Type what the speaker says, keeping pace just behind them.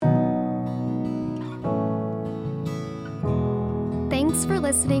Thanks for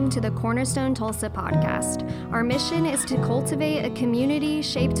listening to the Cornerstone Tulsa podcast. Our mission is to cultivate a community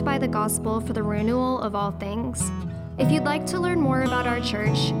shaped by the gospel for the renewal of all things. If you'd like to learn more about our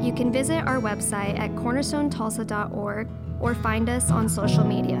church, you can visit our website at cornerstonetulsa.org or find us on social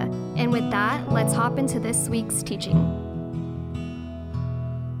media. And with that, let's hop into this week's teaching.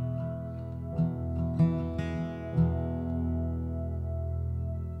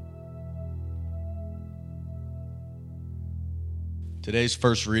 Today's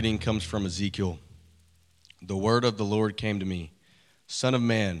first reading comes from Ezekiel. The word of the Lord came to me. Son of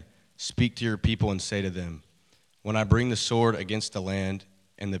man, speak to your people and say to them, when I bring the sword against the land,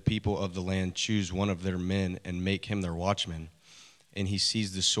 and the people of the land choose one of their men and make him their watchman, and he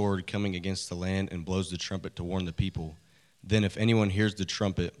sees the sword coming against the land and blows the trumpet to warn the people, then if anyone hears the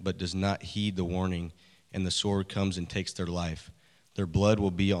trumpet but does not heed the warning, and the sword comes and takes their life, their blood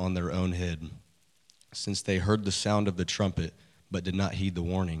will be on their own head. Since they heard the sound of the trumpet, but did not heed the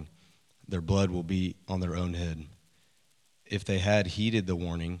warning, their blood will be on their own head. If they had heeded the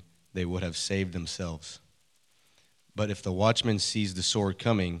warning, they would have saved themselves. But if the watchman sees the sword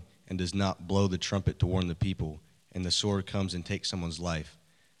coming and does not blow the trumpet to warn the people, and the sword comes and takes someone's life,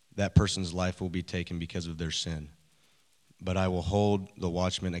 that person's life will be taken because of their sin. But I will hold the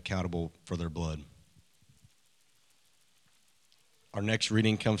watchmen accountable for their blood. Our next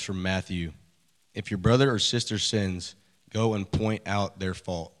reading comes from Matthew. If your brother or sister sins, go and point out their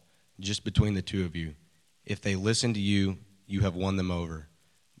fault, just between the two of you. If they listen to you, you have won them over.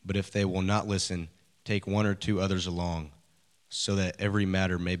 But if they will not listen, take one or two others along, so that every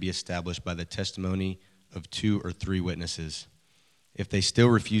matter may be established by the testimony of 2 or 3 witnesses. If they still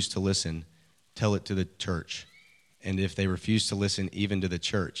refuse to listen, tell it to the church. And if they refuse to listen even to the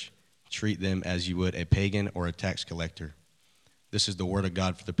church, treat them as you would a pagan or a tax collector. This is the word of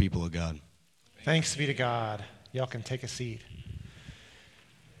God for the people of God. Thanks be to God. Y'all can take a seat.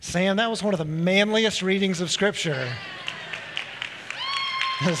 Sam, that was one of the manliest readings of Scripture.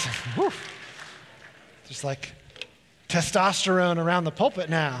 Just like testosterone around the pulpit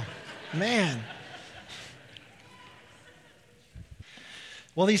now. Man.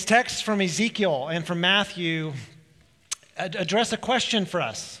 Well, these texts from Ezekiel and from Matthew address a question for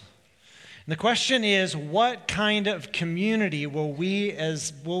us. And the question is, what kind of community will we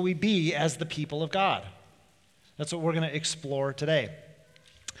be as the people of God? That's what we're going to explore today.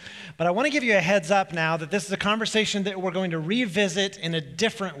 But I want to give you a heads up now that this is a conversation that we're going to revisit in a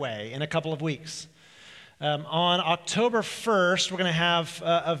different way in a couple of weeks. On October 1st, we're going to have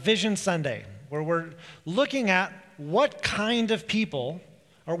a Vision Sunday where we're looking at what kind of people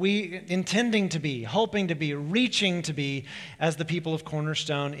are we intending to be, hoping to be, reaching to be as the people of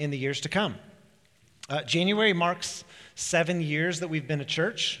Cornerstone in the years to come. January marks 7 years that we've been a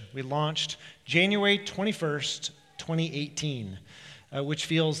church. We launched January 21st, 2018, which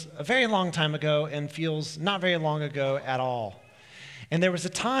feels a very long time ago and feels not very long ago at all. And there was a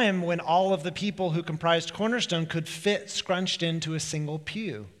time when all of the people who comprised Cornerstone could fit scrunched into a single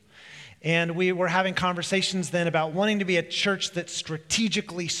pew. And we were having conversations then about wanting to be a church that's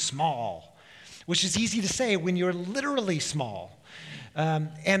strategically small, which is easy to say when you're literally small.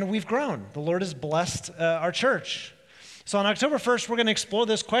 And we've grown. The Lord has blessed our church. So on October 1st, we're going to explore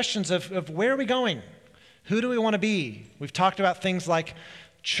those questions of where are we going? Who do we want to be? We've talked about things like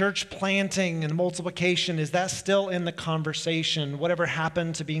church planting and multiplication. Is that still in the conversation? Whatever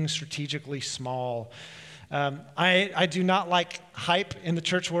happened to being strategically small? I do not like hype in the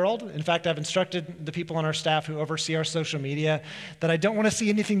church world. In fact, I've instructed the people on our staff who oversee our social media that I don't want to see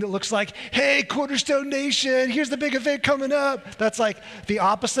anything that looks like, hey, Cornerstone Nation, here's the big event coming up. That's like the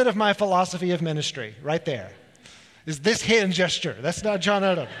opposite of my philosophy of ministry right there. Is this hand gesture. That's not Jon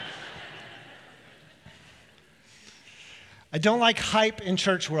Odom. I don't like hype in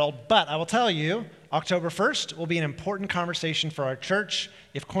church world, but I will tell you, October 1st will be an important conversation for our church.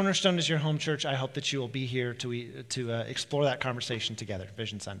 If Cornerstone is your home church, I hope that you will be here to explore that conversation together,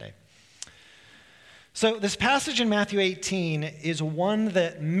 Vision Sunday. So this passage in Matthew 18 is one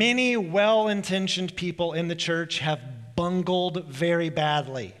that many well-intentioned people in the church have bungled very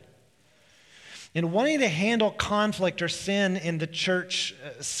badly. In wanting to handle conflict or sin in the church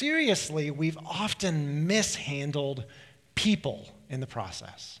seriously, we've often mishandled people in the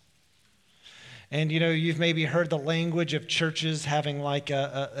process. And you've maybe heard the language of churches having like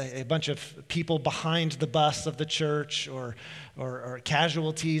a bunch of people behind the bus of the church or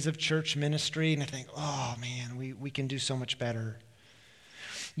casualties of church ministry, and I think, oh man, we can do so much better.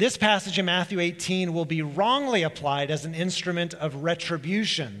 This passage in Matthew 18 will be wrongly applied as an instrument of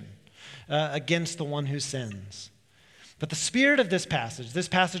retribution against the one who sins. But the spirit of this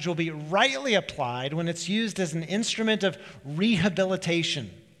passage will be rightly applied when it's used as an instrument of rehabilitation,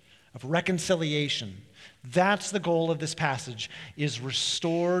 of reconciliation. That's the goal of this passage, is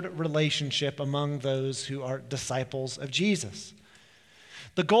restored relationship among those who are disciples of Jesus.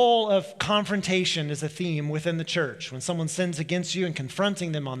 The goal of confrontation is a theme within the church. When someone sins against you and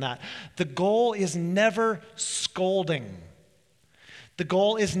confronting them on that, the goal is never scolding. The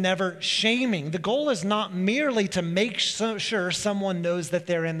goal is never shaming. The goal is not merely to make sure someone knows that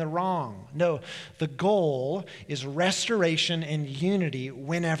they're in the wrong. No, the goal is restoration and unity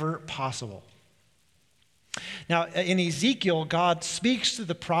whenever possible. Now, in Ezekiel, God speaks to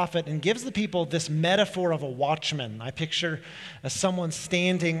the prophet and gives the people this metaphor of a watchman. I picture someone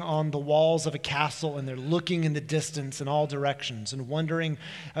standing on the walls of a castle, and they're looking in the distance in all directions and wondering,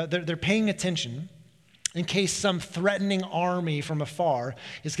 they're paying attention in case some threatening army from afar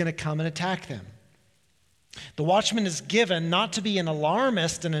is going to come and attack them. The watchman is given not to be an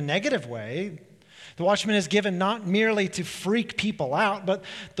alarmist in a negative way. The watchman is given not merely to freak people out, but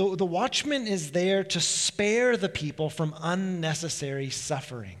the watchman is there to spare the people from unnecessary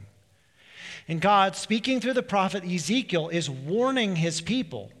suffering. And God, speaking through the prophet Ezekiel, is warning his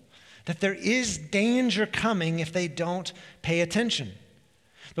people that there is danger coming if they don't pay attention.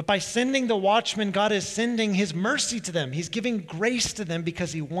 But by sending the watchman, God is sending his mercy to them. He's giving grace to them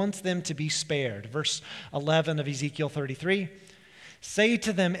because he wants them to be spared. Verse 11 of Ezekiel 33, "Say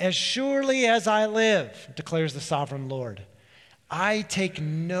to them, as surely as I live, declares the sovereign Lord, I take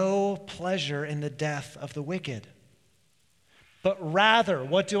no pleasure in the death of the wicked. But rather,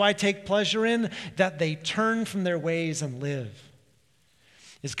 what do I take pleasure in? That they turn from their ways and live."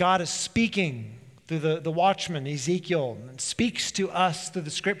 As God is speaking through the watchman, Ezekiel, and speaks to us through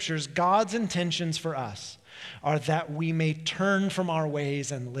the scriptures, God's intentions for us are that we may turn from our ways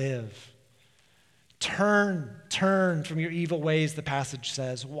and live. Turn from your evil ways, the passage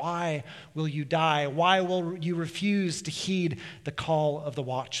says. Why will you die? Why will you refuse to heed the call of the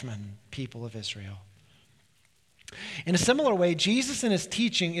watchman, people of Israel? In a similar way, Jesus in his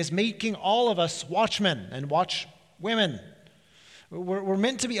teaching is making all of us watchmen and watchwomen. We're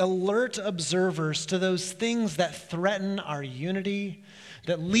meant to be alert observers to those things that threaten our unity,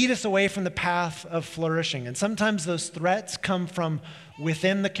 that lead us away from the path of flourishing. And sometimes those threats come from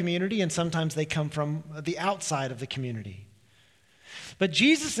within the community, and sometimes they come from the outside of the community. But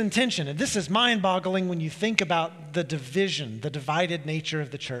Jesus' intention, and this is mind-boggling when you think about the division, the divided nature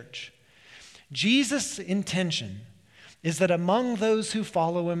of the church. Jesus' intention is that among those who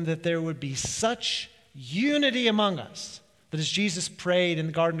follow him, that there would be such unity among us, that as Jesus prayed in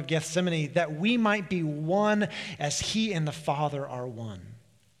the Garden of Gethsemane, that we might be one as he and the Father are one.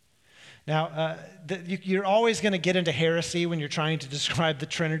 Now, you're always going to get into heresy when you're trying to describe the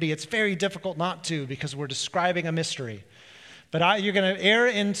Trinity. It's very difficult not to, because we're describing a mystery. But you're going to err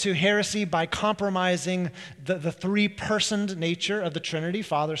into heresy by compromising the three-personed nature of the Trinity,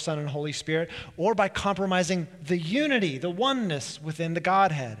 Father, Son, and Holy Spirit, or by compromising the unity, the oneness within the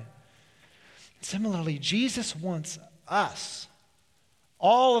Godhead. Similarly, Jesus wants us,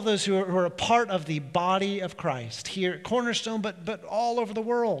 all of those who are a part of the body of Christ here at Cornerstone, but all over the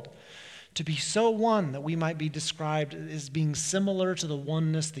world, to be so one that we might be described as being similar to the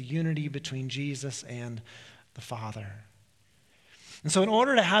oneness, the unity between Jesus and the Father. And so in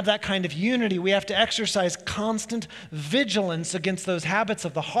order to have that kind of unity, we have to exercise constant vigilance against those habits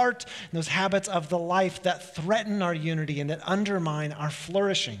of the heart and those habits of the life that threaten our unity and that undermine our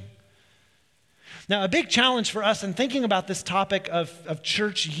flourishing. Now, a big challenge for us in thinking about this topic of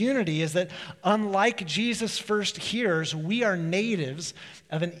church unity is that unlike Jesus' first hearers, we are natives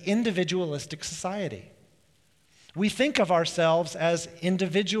of an individualistic society. We think of ourselves as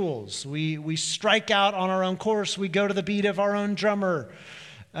individuals. We strike out on our own course. We go to the beat of our own drummer.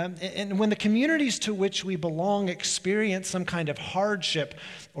 And when the communities to which we belong experience some kind of hardship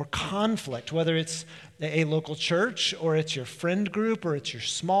or conflict, whether it's a local church, or it's your friend group, or it's your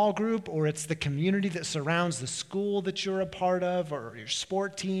small group, or it's the community that surrounds the school that you're a part of, or your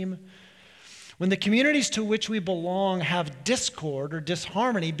sport team, when the communities to which we belong have discord or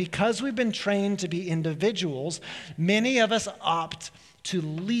disharmony, because we've been trained to be individuals, many of us opt to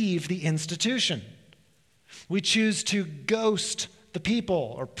leave the institution. We choose to ghost the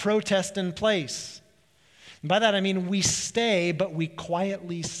people or protest in place. And by that I mean we stay, but we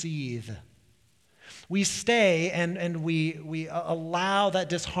quietly seethe. We stay and we allow that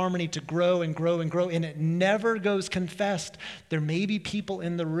disharmony to grow and grow and grow, and it never goes confessed. There may be people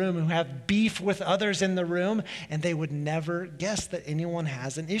in the room who have beef with others in the room, and they would never guess that anyone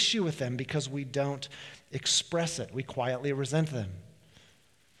has an issue with them because we don't express it. We quietly resent them.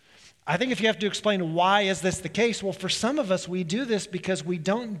 I think if you have to explain why is this the case, well, for some of us, we do this because we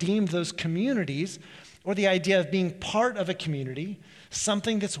don't deem those communities or the idea of being part of a community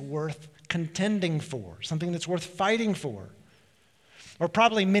something that's worth contending for, something that's worth fighting for. Or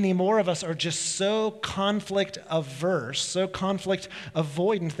probably many more of us are just so conflict averse, so conflict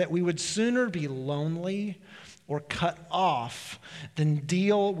avoidant that we would sooner be lonely or cut off than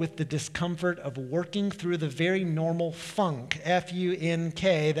deal with the discomfort of working through the very normal funk,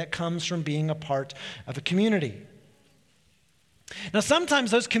 F-U-N-K, that comes from being a part of a community. Now,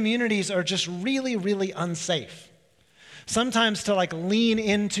 sometimes those communities are just really, really unsafe. Sometimes to lean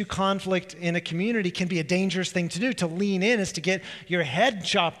into conflict in a community can be a dangerous thing to do. To lean in is to get your head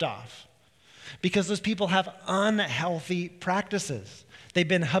chopped off because those people have unhealthy practices. They've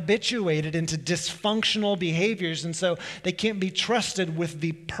been habituated into dysfunctional behaviors, and so they can't be trusted with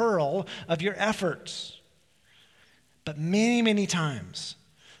the pearl of your efforts. But many, many times,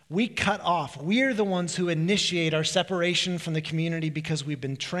 we cut off. We're the ones who initiate our separation from the community because we've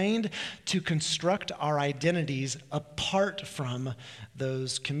been trained to construct our identities apart from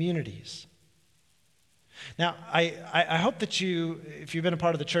those communities. Now, I hope that if you've been a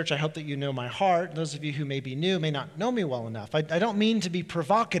part of the church, I hope that you know my heart. Those of you who may be new may not know me well enough. I don't mean to be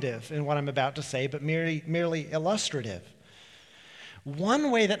provocative in what I'm about to say, but merely illustrative.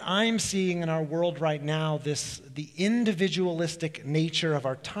 One way that I'm seeing in our world right now the individualistic nature of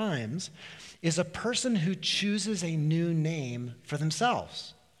our times is a person who chooses a new name for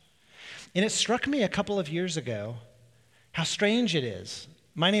themselves. And it struck me a couple of years ago how strange it is.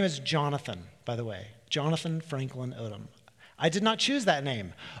 My name is Jonathan, by the way, Jonathan Franklin Odom. I did not choose that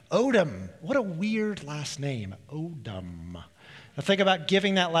name. Odom, what a weird last name, Odom. Now think about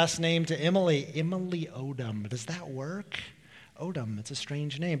giving that last name to Emily Odom. Does that work? Odom, it's a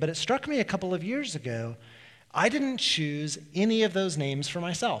strange name. But it struck me a couple of years ago, I didn't choose any of those names for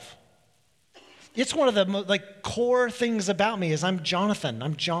myself. It's one of the core things about me is I'm Jonathan,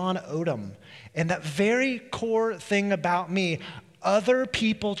 I'm Jon Odom. And that very core thing about me, other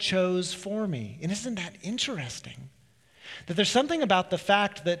people chose for me. And isn't that interesting? That there's something about the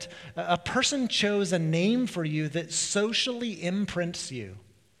fact that a person chose a name for you that socially imprints you.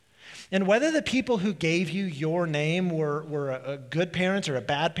 And whether the people who gave you your name were a good parent or a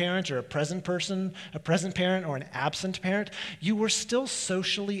bad parent or a present person, a present parent or an absent parent, you were still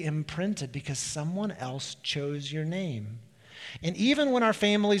socially imprinted because someone else chose your name. And even when our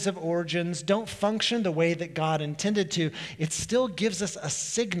families of origins don't function the way that God intended to, it still gives us a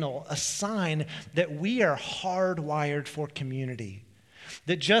signal, a sign that we are hardwired for community.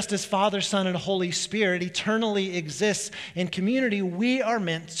 That just as Father, Son, and Holy Spirit eternally exists in community, we are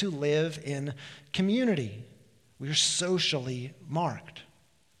meant to live in community. We are socially marked.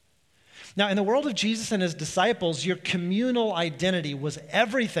 Now, in the world of Jesus and his disciples, your communal identity was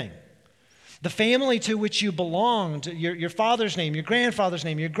everything. The family to which you belonged, your father's name, your grandfather's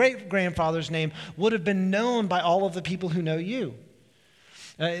name, your great-grandfather's name would have been known by all of the people who know you.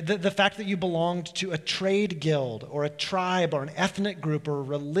 The fact that you belonged to a trade guild or a tribe or an ethnic group or a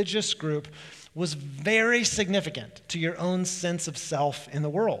religious group was very significant to your own sense of self in the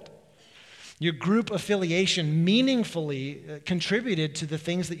world. Your group affiliation meaningfully contributed to the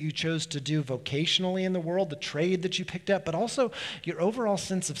things that you chose to do vocationally in the world, the trade that you picked up, but also your overall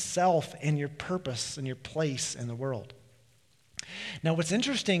sense of self and your purpose and your place in the world. Now, what's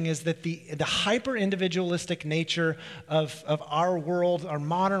interesting is that the hyper-individualistic nature of our world, our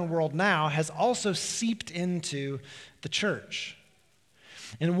modern world now, has also seeped into the church.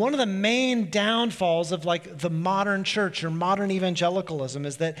 And one of the main downfalls of the modern church or modern evangelicalism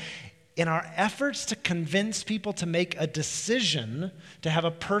is that in our efforts to convince people to make a decision to have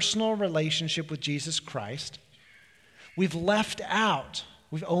a personal relationship with Jesus Christ, we've left out,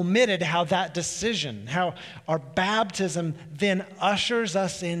 we've omitted how that decision, how our baptism then ushers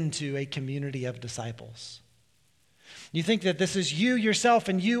us into a community of disciples. You think that this is you, yourself,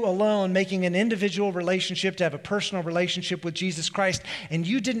 and you alone making an individual relationship to have a personal relationship with Jesus Christ, and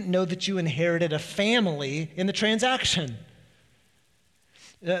you didn't know that you inherited a family in the transaction.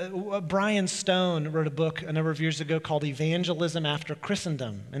 Brian Stone wrote a book a number of years ago called Evangelism After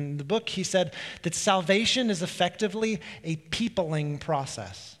Christendom. In the book, he said that salvation is effectively a peopling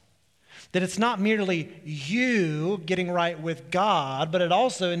process. That it's not merely you getting right with God, but it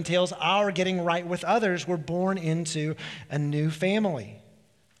also entails our getting right with others. We're born into a new family.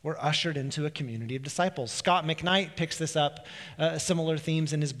 We're ushered into a community of disciples. Scott McKnight picks this up, similar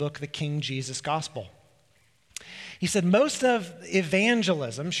themes in his book, The King Jesus Gospel. He said most of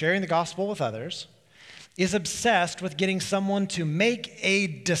evangelism, sharing the gospel with others, is obsessed with getting someone to make a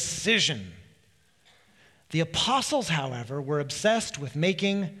decision. The apostles, however, were obsessed with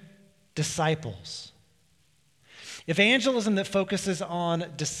making disciples. Evangelism that focuses on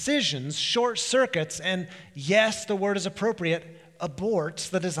decisions short circuits, and yes, the word is appropriate, aborts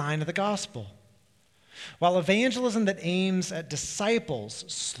the design of the gospel. While evangelism that aims at disciples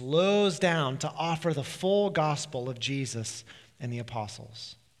slows down to offer the full gospel of Jesus and the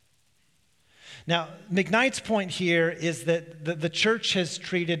apostles. Now, McKnight's point here is that the church has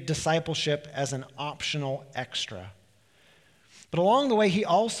treated discipleship as an optional extra. But along the way, he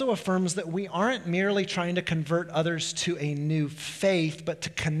also affirms that we aren't merely trying to convert others to a new faith, but to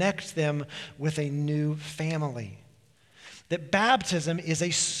connect them with a new family. That baptism is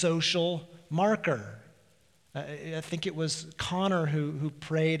a social marker. I think it was Connor who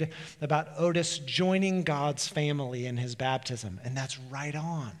prayed about Otis joining God's family in his baptism, and that's right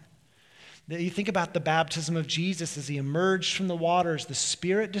on. You think about the baptism of Jesus as he emerged from the waters, the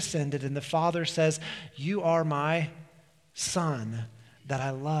Spirit descended, and the Father says, "You are my Son that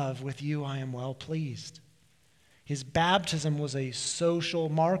I love, with you I am well pleased." His baptism was a social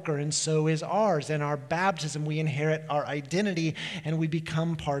marker, and so is ours. In our baptism, we inherit our identity, and we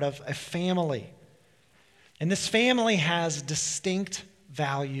become part of a family. And this family has distinct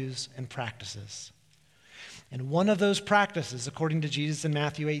values and practices. And one of those practices, according to Jesus in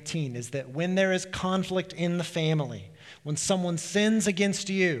Matthew 18, is that when there is conflict in the family, when someone sins against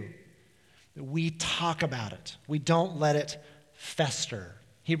you, we talk about it. We don't let it fester.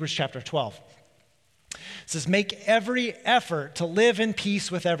 Hebrews chapter 12. It says, "Make every effort to live in peace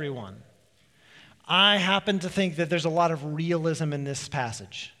with everyone." I happen to think that there's a lot of realism in this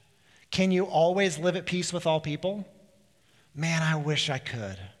passage. Can you always live at peace with all people? Man, I wish I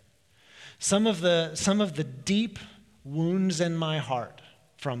could. Some of the deep wounds in my heart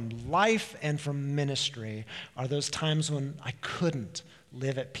from life and from ministry are those times when I couldn't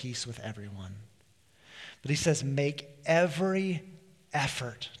live at peace with everyone. But he says, make every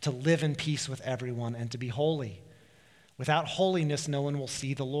effort to live in peace with everyone and to be holy. Without holiness, no one will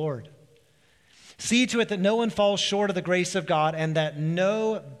see the Lord. See to it that no one falls short of the grace of God, and that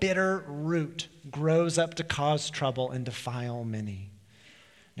no bitter root grows up to cause trouble and defile many.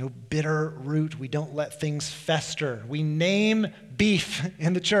 No bitter root. We don't let things fester. We name beef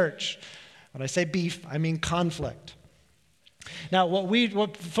in the church. When I say beef, I mean conflict. Now,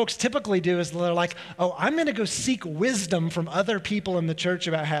 what folks typically do is they're like, "Oh, I'm going to go seek wisdom from other people in the church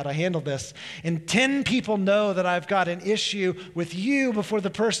about how to handle this. And 10 people know that I've got an issue with you before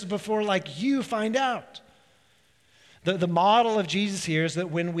you find out." The model of Jesus here is that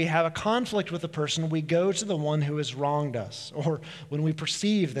when we have a conflict with a person, we go to the one who has wronged us, or when we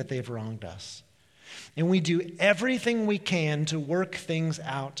perceive that they've wronged us. And we do everything we can to work things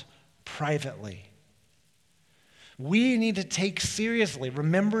out privately. We need to take seriously,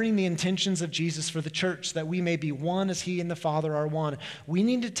 remembering the intentions of Jesus for the church, that we may be one as he and the Father are one. We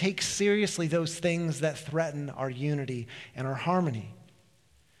need to take seriously those things that threaten our unity and our harmony.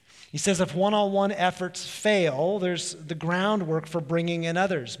 He says if one-on-one efforts fail, there's the groundwork for bringing in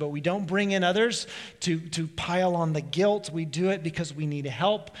others. But we don't bring in others to pile on the guilt. We do it because we need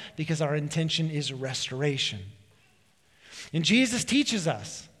help, because our intention is restoration. And Jesus teaches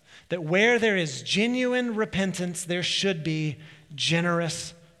us that where there is genuine repentance, there should be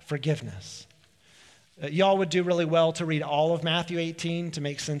generous forgiveness. Y'all would do really well to read all of Matthew 18 to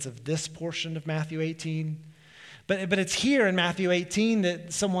make sense of this portion of Matthew 18. But it's here in Matthew 18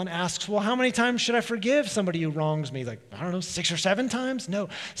 that someone asks, well, how many times should I forgive somebody who wrongs me? Like, I don't know, 6 or 7 times? No,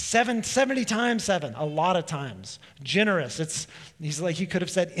 70 times 7, a lot of times. Generous. He could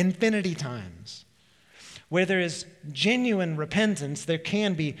have said infinity times. Where there is genuine repentance, there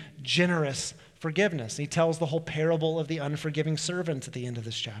can be generous forgiveness. He tells the whole parable of the unforgiving servant at the end of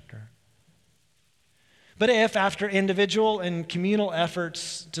this chapter. But if, after individual and communal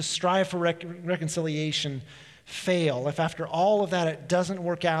efforts to strive for reconciliation fail, if after all of that it doesn't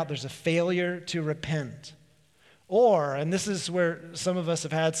work out, there's a failure to repent, or, and this is where some of us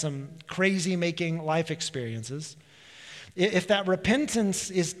have had some crazy-making life experiences, if that repentance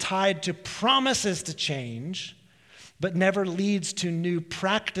is tied to promises to change, but never leads to new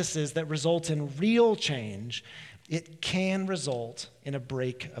practices that result in real change, it can result in a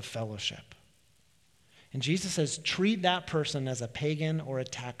break of fellowship. And Jesus says, treat that person as a pagan or a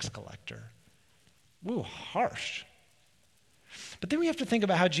tax collector. Ooh, harsh. But then we have to think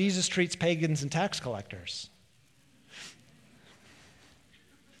about how Jesus treats pagans and tax collectors.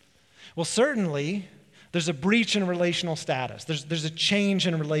 Well, certainly, there's a breach in relational status. There's a change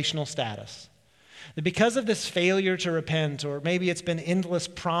in relational status. That because of this failure to repent, or maybe it's been endless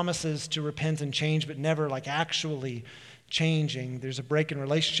promises to repent and change, but never actually changing, there's a break in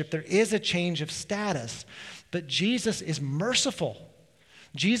relationship. There is a change of status, but Jesus is merciful.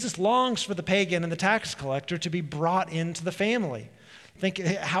 Jesus longs for the pagan and the tax collector to be brought into the family. Think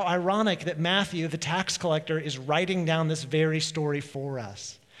how ironic that Matthew, the tax collector, is writing down this very story for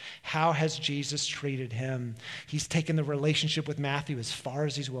us. How has Jesus treated him? He's taken the relationship with Matthew as far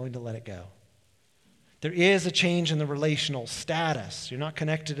as he's willing to let it go. There is a change in the relational status. You're not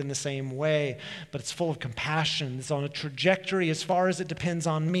connected in the same way, but it's full of compassion. It's on a trajectory, as far as it depends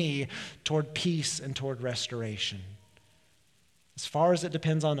on me, toward peace and toward restoration. As far as it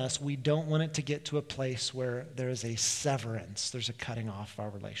depends on us, we don't want it to get to a place where there is a severance, there's a cutting off of our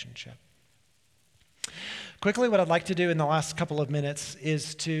relationship. Quickly, what I'd like to do in the last couple of minutes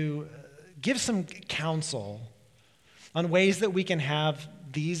is to give some counsel on ways that we can have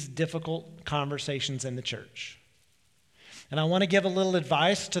these difficult conversations in the church. And I want to give a little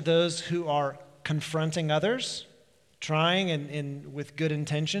advice to those who are confronting others, trying and with good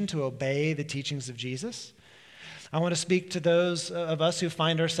intention to obey the teachings of Jesus. I want to speak to those of us who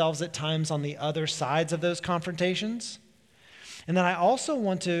find ourselves at times on the other sides of those confrontations. And then I also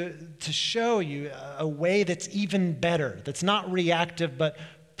want to show you a way that's even better, that's not reactive, but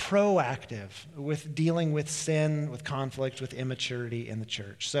proactive with dealing with sin, with conflict, with immaturity in the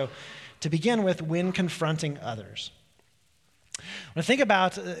church. So to begin with, when confronting others. When I think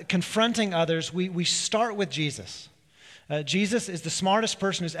about confronting others, we start with Jesus. Jesus is the smartest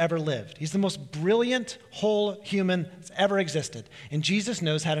person who's ever lived. He's the most brilliant whole human that's ever existed. And Jesus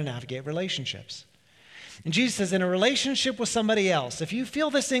knows how to navigate relationships. And Jesus says, in a relationship with somebody else, if you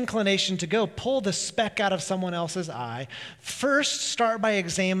feel this inclination to go pull the speck out of someone else's eye, first start by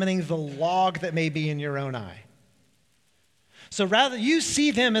examining the log that may be in your own eye. So rather, you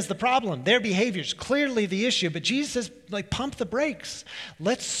see them as the problem. Their behavior's clearly the issue, but Jesus says, pump the brakes.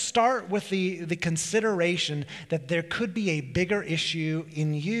 Let's start with the consideration that there could be a bigger issue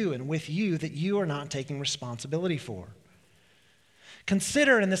in you and with you that you are not taking responsibility for.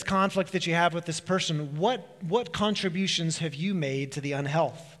 Consider in this conflict that you have with this person, what contributions have you made to the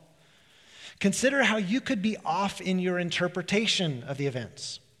unhealth? Consider how you could be off in your interpretation of the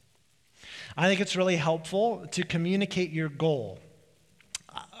events. I think it's really helpful to communicate your goal.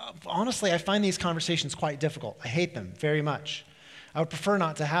 Honestly, I find these conversations quite difficult. I hate them very much. I would prefer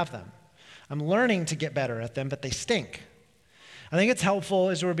not to have them. I'm learning to get better at them, but they stink. I think it's helpful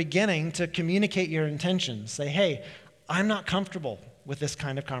as we're beginning to communicate your intentions. Say, hey, I'm not comfortable with this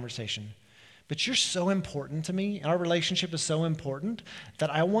kind of conversation, but you're so important to me. Our relationship is so important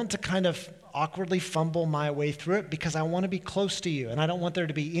that I want to kind of awkwardly fumble my way through it because I want to be close to you, and I don't want there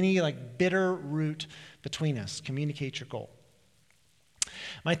to be any bitter root between us. Communicate your goal.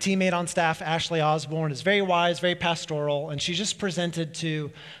 My teammate on staff, Ashley Osborne, is very wise, very pastoral, and she just presented to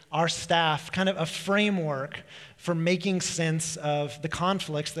our staff kind of a framework for making sense of the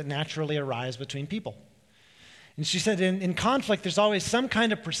conflicts that naturally arise between people. And she said in conflict, there's always some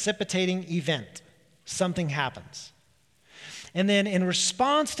kind of precipitating event. Something happens. And then in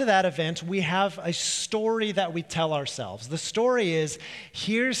response to that event, we have a story that we tell ourselves. The story is,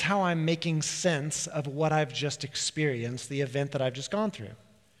 here's how I'm making sense of what I've just experienced, the event that I've just gone through.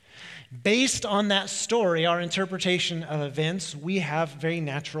 Based on that story, our interpretation of events, we have very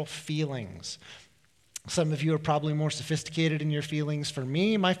natural feelings. Some of you are probably more sophisticated in your feelings. For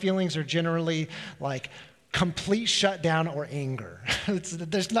me, my feelings are generally complete shutdown or anger.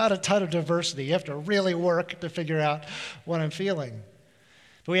 There's not a ton of diversity. You have to really work to figure out what I'm feeling.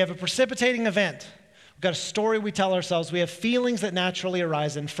 But we have a precipitating event. We've got a story we tell ourselves. We have feelings that naturally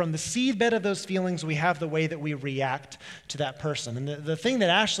arise. And from the seedbed of those feelings, we have the way that we react to that person. And the thing that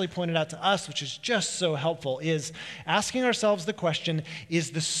Ashley pointed out to us, which is just so helpful, is asking ourselves the question,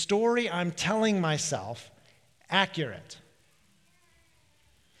 is the story I'm telling myself accurate?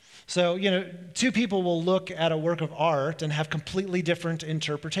 So, two people will look at a work of art and have completely different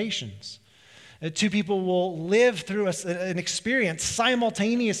interpretations. Two people will live through an experience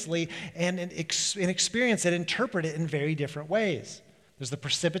simultaneously and experience it, interpret it in very different ways. There's the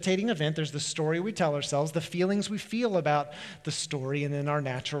precipitating event, there's the story we tell ourselves, the feelings we feel about the story, and then our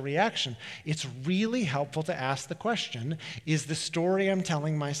natural reaction. It's really helpful to ask the question, is the story I'm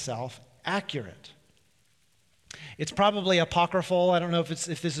telling myself accurate? It's probably apocryphal. I don't know if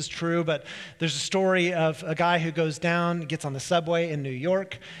this is true, but there's a story of a guy who goes down, gets on the subway in New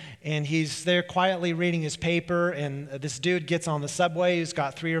York, and he's there quietly reading his paper, and this dude gets on the subway who's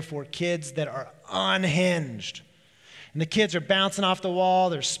got 3 or 4 kids that are unhinged. And the kids are bouncing off the wall,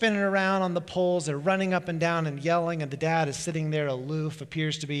 they're spinning around on the poles, they're running up and down and yelling, and the dad is sitting there aloof,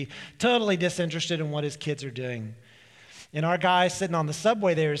 appears to be totally disinterested in what his kids are doing. And our guy sitting on the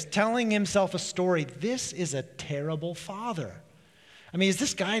subway there is telling himself a story. This is a terrible father. I mean, is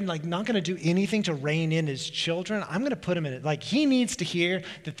this guy like not going to do anything to rein in his children? I'm going to put him in it. Like, he needs to hear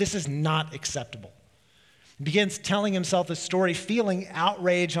that this is not acceptable. He begins telling himself this story, feeling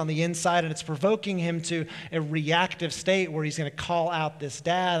outrage on the inside, and it's provoking him to a reactive state where he's going to call out this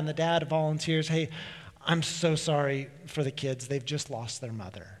dad, and the dad volunteers, hey, I'm so sorry for the kids. They've just lost their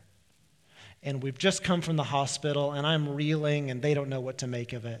mother. And we've just come from the hospital, and I'm reeling, and they don't know what to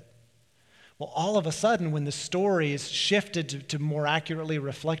make of it. Well, all of a sudden, when the story is shifted to more accurately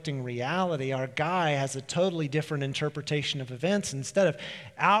reflecting reality, our guy has a totally different interpretation of events. Instead of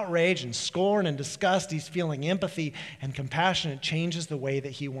outrage and scorn and disgust, he's feeling empathy and compassion. It changes the way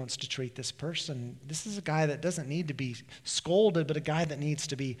that he wants to treat this person. This is a guy that doesn't need to be scolded, but a guy that needs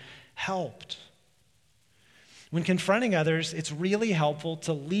to be helped. When confronting others, it's really helpful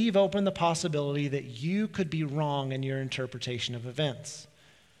to leave open the possibility that you could be wrong in your interpretation of events.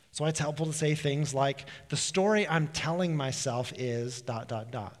 So it's helpful to say things like, the story I'm telling myself is ... But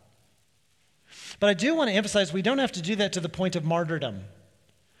I do want to emphasize we don't have to do that to the point of martyrdom.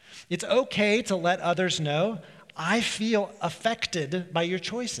 It's okay to let others know, I feel affected by your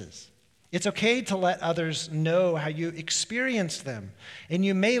choices. It's okay to let others know how you experienced them. And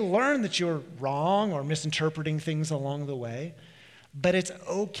you may learn that you're wrong or misinterpreting things along the way. But it's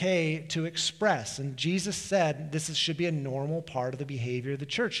okay to express. And Jesus said this should be a normal part of the behavior of the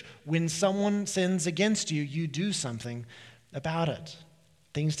church. When someone sins against you, you do something about it.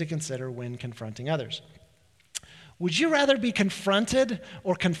 Things to consider when confronting others. Would you rather be confronted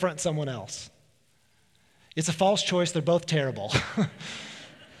or confront someone else? It's a false choice. They're both terrible.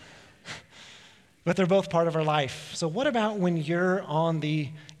 But they're both part of our life. So what about when you're on the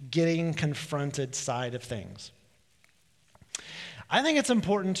getting confronted side of things? I think it's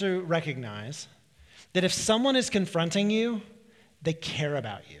important to recognize that if someone is confronting you, they care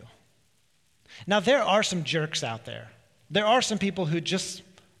about you. Now, there are some jerks out there. There are some people who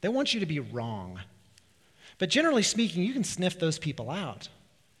they want you to be wrong. But generally speaking, you can sniff those people out.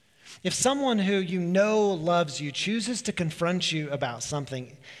 If someone who you know loves you chooses to confront you about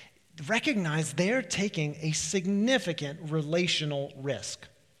something, recognize they're taking a significant relational risk.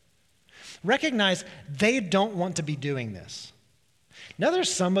 Recognize they don't want to be doing this. Now,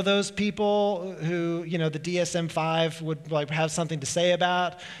 there's some of those people who, the DSM-5 would like have something to say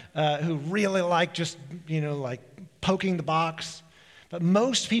about, who really like just, like poking the box. But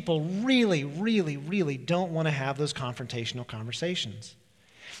most people really, really, really don't want to have those confrontational conversations.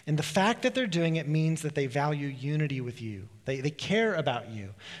 And the fact that they're doing it means that they value unity with you. They care about you.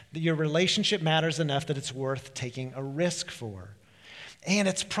 That your relationship matters enough that it's worth taking a risk for. And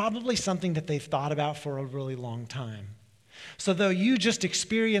it's probably something that they've thought about for a really long time. So though you just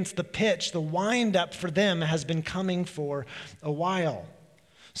experienced the pitch, the wind-up for them has been coming for a while.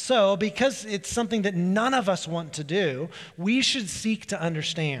 So because it's something that none of us want to do, we should seek to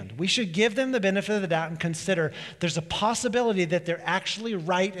understand. We should give them the benefit of the doubt and consider there's a possibility that they're actually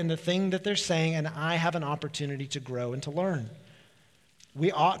right in the thing that they're saying, and I have an opportunity to grow and to learn.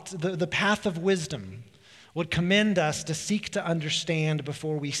 The path of wisdom would commend us to seek to understand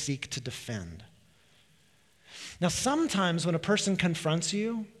before we seek to defend. Now, sometimes when a person confronts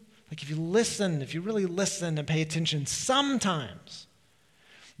you, like if you really listen and pay attention, sometimes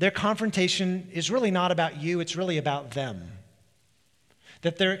their confrontation is really not about you, it's really about them.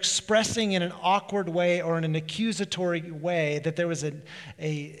 That they're expressing in an awkward way or in an accusatory way that there was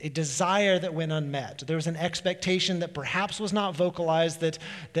a desire that went unmet. There was an expectation that perhaps was not vocalized that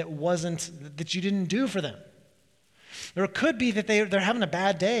you didn't do for them. Or it could be that they're having a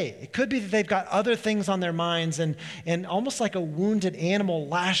bad day. It could be that they've got other things on their minds, and almost like a wounded animal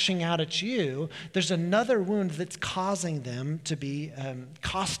lashing out at you, there's another wound that's causing them to be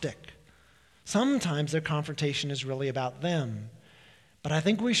caustic. Sometimes their confrontation is really about them. But I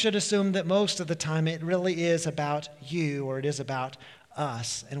think we should assume that most of the time it really is about you, or it is about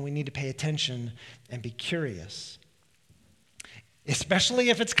us, and we need to pay attention and be curious. Especially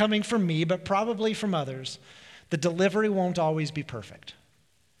if it's coming from me, but probably from others. The delivery won't always be perfect.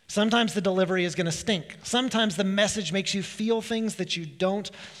 Sometimes the delivery is going to stink. Sometimes the message makes you feel things that you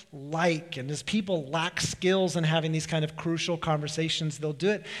don't like. And as people lack skills in having these kind of crucial conversations, they'll do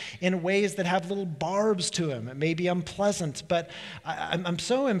it in ways that have little barbs to them. It may be unpleasant, but I'm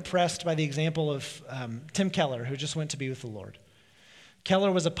so impressed by the example of Tim Keller, who just went to be with the Lord.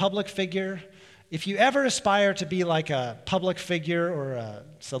 Keller was a public figure. If you ever aspire to be like a public figure or a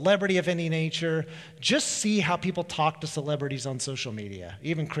celebrity of any nature, just see how people talk to celebrities on social media,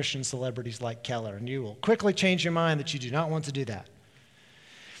 even Christian celebrities like Keller, and you will quickly change your mind that you do not want to do that.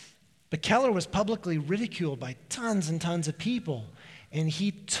 But Keller was publicly ridiculed by tons and tons of people, And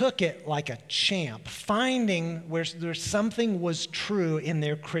he took it like a champ, finding where something was true in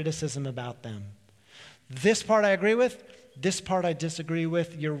their criticism about them. This part I agree with, this part I disagree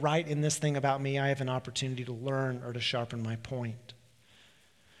with. You're right in this thing about me. I have an opportunity to learn or to sharpen my point.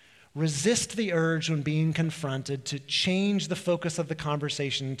 Resist the urge when being confronted to change the focus of the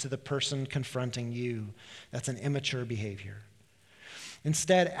conversation to the person confronting you. That's an immature behavior.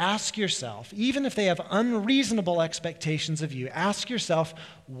 Instead, ask yourself, even if they have unreasonable expectations of you, ask yourself,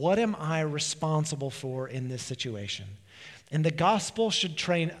 what am I responsible for in this situation? And the gospel should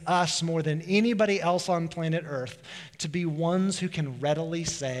train us more than anybody else on planet Earth to be ones who can readily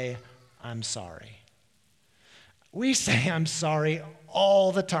say, I'm sorry. We say I'm sorry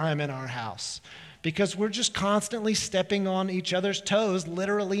all the time in our house because we're just constantly stepping on each other's toes,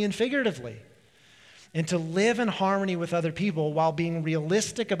 literally and figuratively. And to live in harmony with other people while being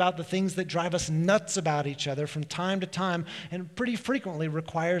realistic about the things that drive us nuts about each other from time to time and pretty frequently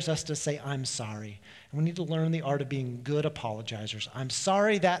requires us to say, I'm sorry. And we need to learn the art of being good apologizers. I'm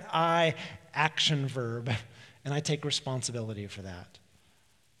sorry, that I action verb, and I take responsibility for that.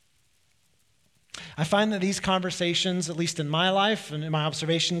 I find that these conversations, at least in my life and in my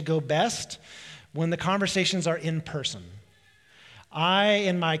observation, go best when the conversations are in person. I,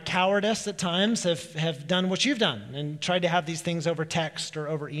 in my cowardice at times, have done what you've done and tried to have these things over text or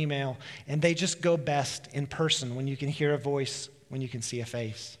over email, and they just go best in person when you can hear a voice, when you can see a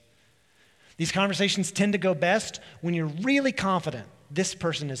face. These conversations tend to go best when you're really confident this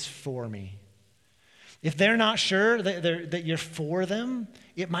person is for me. If they're not sure that you're for them,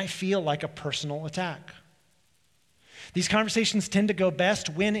 it might feel like a personal attack. These conversations tend to go best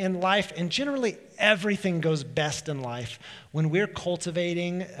when in life, and generally everything goes best in life, when we're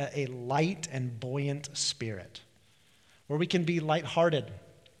cultivating a light and buoyant spirit, where we can be lighthearted.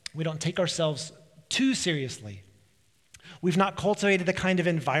 We don't take ourselves too seriously. We've not cultivated the kind of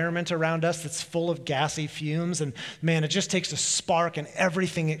environment around us that's full of gassy fumes, and man, it just takes a spark and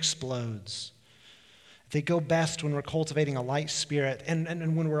everything explodes. They go best when we're cultivating a light spirit,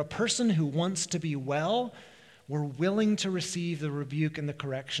 and when we're a person who wants to be well, we're willing to receive the rebuke and the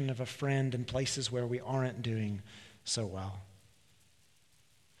correction of a friend in places where we aren't doing so well.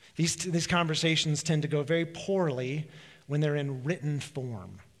 These conversations tend to go very poorly when they're in written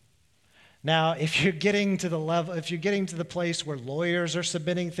form. Now, if you're getting to the place where lawyers are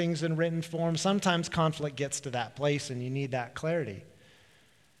submitting things in written form, sometimes conflict gets to that place and you need that clarity.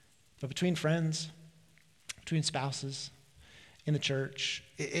 But between friends, between spouses, in the church,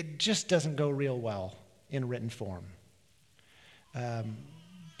 it just doesn't go real well in written form.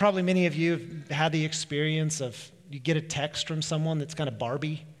 Probably many of you have had the experience of you get a text from someone that's kind of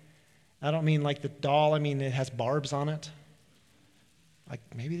Barbie. I don't mean like the doll, I mean it has barbs on it. Like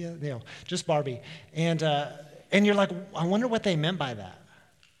maybe, just Barbie. And you're like, I wonder what they meant by that.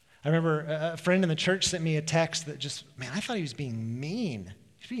 I remember a friend in the church sent me a text that just, man, I thought he was being mean.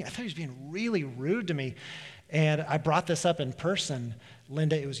 I thought he was being really rude to me. And I brought this up in person.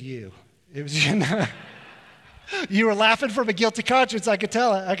 Linda, it was you. It was you. You were laughing from a guilty conscience. I could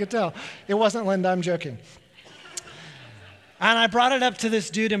tell. It wasn't Linda. I'm joking. And I brought it up to this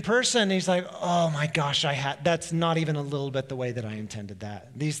dude in person. And he's like, oh my gosh, that's not even a little bit the way that I intended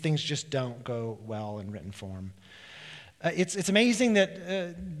that. These things just don't go well in written form. It's amazing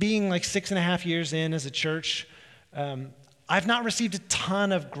that being like 6.5 years in as a church, I've not received a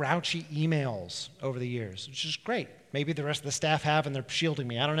ton of grouchy emails over the years, which is great. Maybe the rest of the staff have, and they're shielding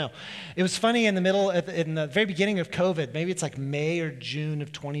me. I don't know. It was funny in the very beginning of COVID, maybe it's like May or June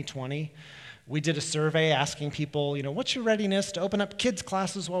of 2020, we did a survey asking people, what's your readiness to open up kids'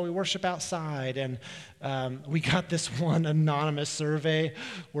 classes while we worship outside? And we got this one anonymous survey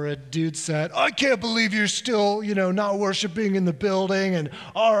where a dude said, I can't believe you're still, not worshiping in the building, and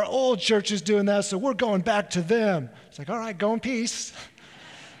our old church is doing that, so we're going back to them. It's like, all right, go in peace.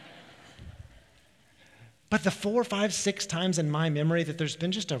 But the 4, 5, 6 times in my memory that there's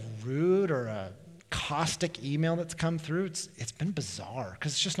been just a rude or a caustic email that's come through, it's been bizarre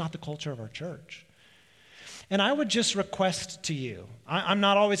because it's just not the culture of our church. And I would just request to you, I'm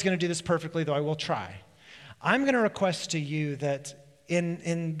not always going to do this perfectly, though I will try. I'm going to request to you that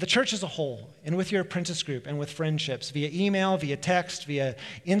in the church as a whole, and with your apprentice group and with friendships, via email, via text, via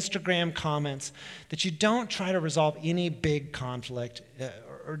Instagram comments, that you don't try to resolve any big conflict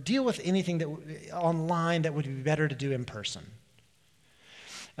or deal with anything that online that would be better to do in person.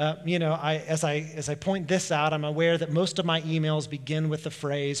 As I point this out, I'm aware that most of my emails begin with the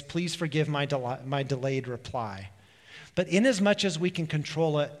phrase, please forgive my delayed reply. But inasmuch as we can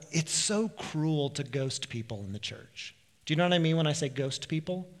control it, it's so cruel to ghost people in the church. Do you know what I mean when I say ghost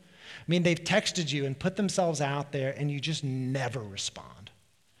people? I mean, they've texted you and put themselves out there and you just never respond.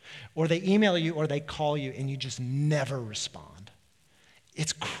 Or they email you or they call you and you just never respond.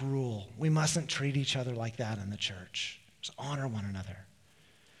 It's cruel. We mustn't treat each other like that in the church. Just honor one another.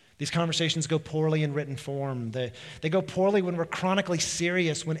 These conversations go poorly in written form. They go poorly when we're chronically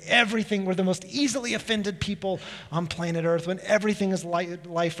serious, when we're the most easily offended people on planet Earth, when everything is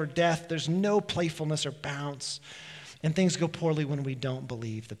life or death. There's no playfulness or bounce. And things go poorly when we don't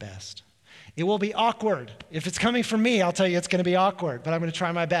believe the best. It will be awkward. If it's coming from me, I'll tell you it's going to be awkward, but I'm going to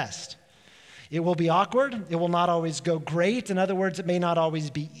try my best. It will be awkward. It will not always go great. In other words, it may not always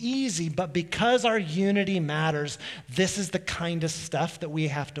be easy, but because our unity matters, this is the kind of stuff that we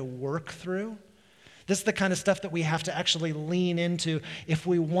have to work through. This is the kind of stuff that we have to actually lean into if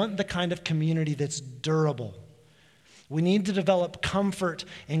we want the kind of community that's durable. We need to develop comfort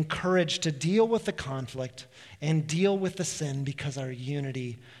and courage to deal with the conflict and deal with the sin because our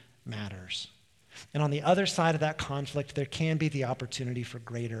unity matters. And on the other side of that conflict, there can be the opportunity for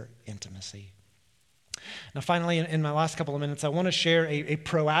greater intimacy. Now, finally, in my last couple of minutes, I want to share a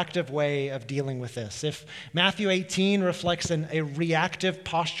proactive way of dealing with this. If Matthew 18 reflects a reactive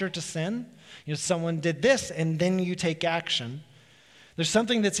posture to sin, someone did this and then you take action, there's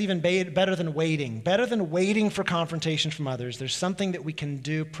something that's even better than waiting for confrontation from others. There's something that we can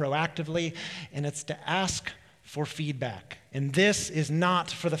do proactively, and it's to ask for feedback. And this is not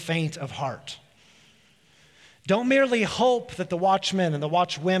for the faint of heart. Don't merely hope that the watchmen and the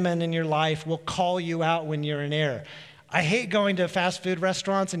watchwomen in your life will call you out when you're in error. I hate going to fast food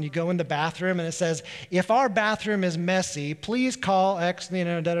restaurants and you go in the bathroom and it says, if our bathroom is messy, please call X,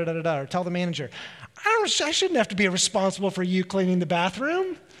 or tell the manager, I shouldn't have to be responsible for you cleaning the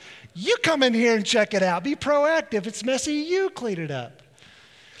bathroom. You come in here and check it out. Be proactive. If it's messy, you clean it up.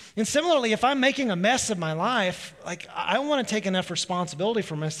 And similarly, if I'm making a mess of my life, I want to take enough responsibility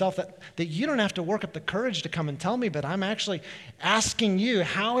for myself that you don't have to work up the courage to come and tell me, but I'm actually asking you,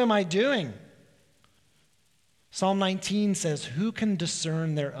 how am I doing? Psalm 19 says, who can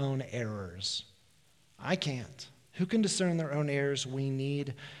discern their own errors? I can't. Who can discern their own errors? We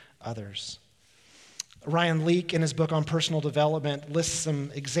need others. Ryan Leake, in his book on personal development, lists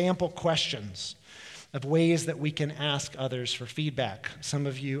some example questions of ways that we can ask others for feedback. Some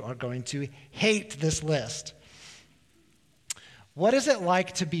of you are going to hate this list. What is it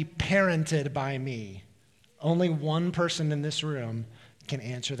like to be parented by me? Only one person in this room can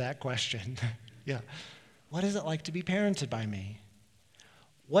answer that question. Yeah. What is it like to be parented by me?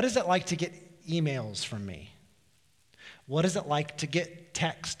 What is it like to get emails from me? What is it like to get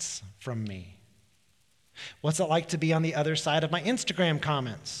texts from me? What's it like to be on the other side of my Instagram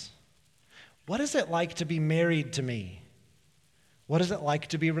comments? What is it like to be married to me? What is it like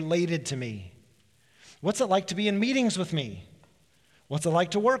to be related to me? What's it like to be in meetings with me? What's it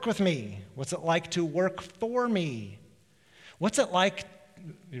like to work with me? What's it like to work for me? What's it like,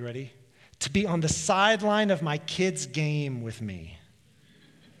 you ready, to be on the sideline of my kids' game with me?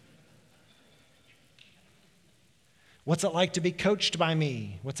 What's it like to be coached by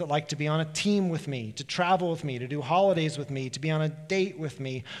me? What's it like to be on a team with me, to travel with me, to do holidays with me, to be on a date with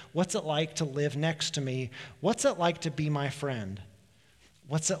me? What's it like to live next to me? What's it like to be my friend?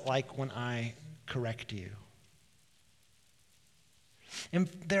 What's it like when I correct you? And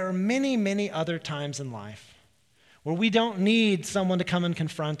there are many, many other times in life where we don't need someone to come and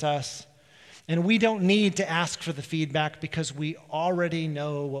confront us, and we don't need to ask for the feedback because we already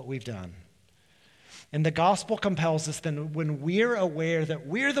know what we've done. And the gospel compels us then, when we're aware that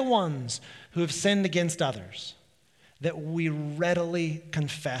we're the ones who have sinned against others, that we readily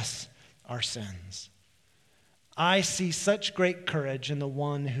confess our sins. I see such great courage in the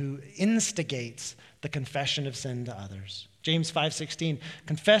one who instigates the confession of sin to others. James 5:16,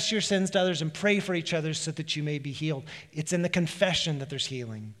 confess your sins to others and pray for each other so that you may be healed. It's in the confession that there's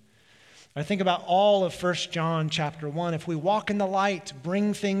healing. I think about all of 1 John chapter 1. If we walk in the light,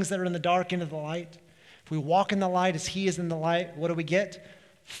 bring things that are in the dark into the light. If we walk in the light as he is in the light, what do we get?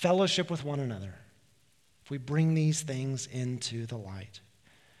 Fellowship with one another. If we bring these things into the light.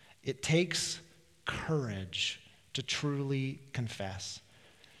 It takes courage to truly confess.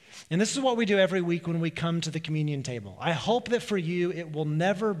 And this is what we do every week when we come to the communion table. I hope that for you it will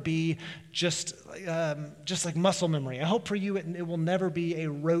never be just like muscle memory. I hope for you it will never be a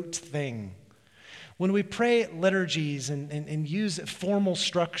rote thing. When we pray liturgies and use formal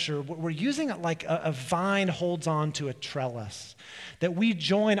structure, we're using it like a vine holds on to a trellis. That we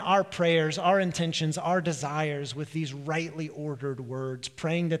join our prayers, our intentions, our desires with these rightly ordered words,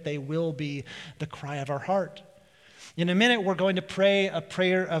 praying that they will be the cry of our heart. In a minute, we're going to pray a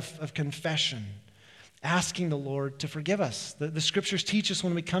prayer of confession, asking the Lord to forgive us. The scriptures teach us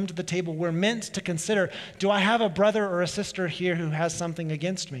when we come to the table, we're meant to consider, do I have a brother or a sister here who has something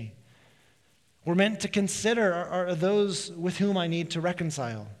against me? We're meant to consider, are those with whom I need to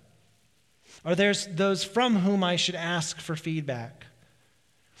reconcile? Are there those from whom I should ask for feedback?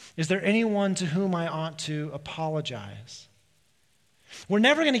 Is there anyone to whom I ought to apologize? We're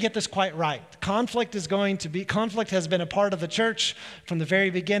never going to get this quite right. Conflict has been a part of the church from the very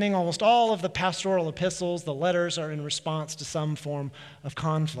beginning. Almost all of the pastoral epistles, the letters, are in response to some form of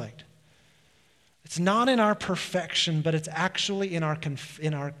conflict. It's not in our perfection, but it's actually in our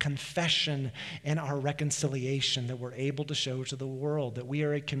confession and our reconciliation that we're able to show to the world that we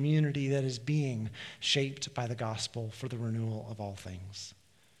are a community that is being shaped by the gospel for the renewal of all things.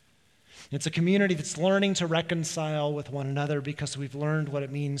 It's a community that's learning to reconcile with one another because we've learned what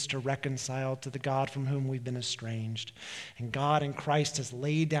it means to reconcile to the God from whom we've been estranged. And God in Christ has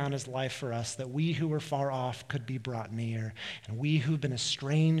laid down his life for us that we who were far off could be brought near, and we who've been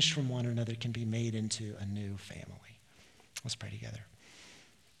estranged from one another can be made into a new family. Let's pray together.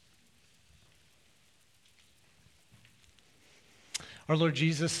 Our Lord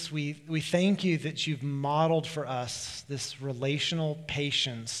Jesus, we thank you that you've modeled for us this relational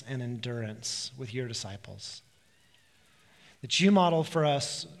patience and endurance with your disciples. That you modeled for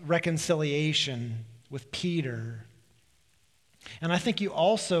us reconciliation with Peter. And I think you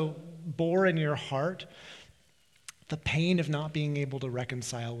also bore in your heart the pain of not being able to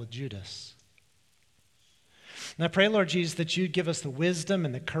reconcile with Judas. And I pray, Lord Jesus, that you'd give us the wisdom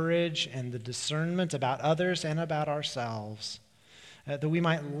and the courage and the discernment about others and about ourselves, that we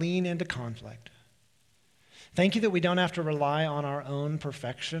might lean into conflict. Thank you that we don't have to rely on our own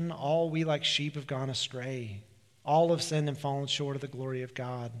perfection. All we like sheep have gone astray. All have sinned and fallen short of the glory of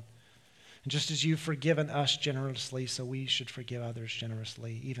God. And just as you've forgiven us generously, so we should forgive others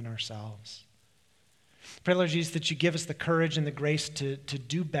generously, even ourselves. Pray, Lord Jesus, that you give us the courage and the grace to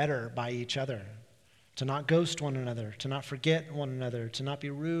do better by each other, to not ghost one another, to not forget one another, to not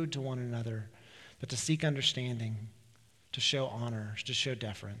be rude to one another, but to seek understanding, to show honor, to show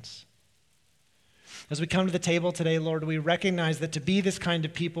deference. As we come to the table today, Lord, we recognize that to be this kind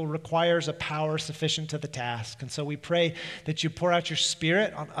of people requires a power sufficient to the task. And so we pray that you pour out your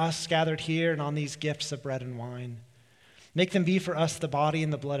Spirit on us gathered here and on these gifts of bread and wine. Make them be for us the body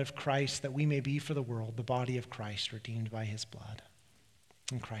and the blood of Christ, that we may be for the world the body of Christ, redeemed by his blood.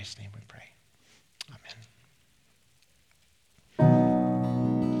 In Christ's name we pray. Amen.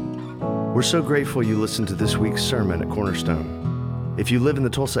 We're so grateful you listened to this week's sermon at Cornerstone. If you live in the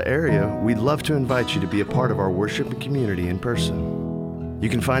Tulsa area, we'd love to invite you to be a part of our worship and community in person. You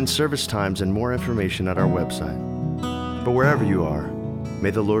can find service times and more information at our website. But wherever you are,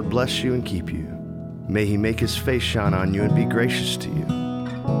 may the Lord bless you and keep you. May he make his face shine on you and be gracious to you.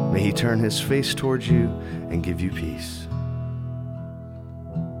 May he turn his face towards you and give you peace.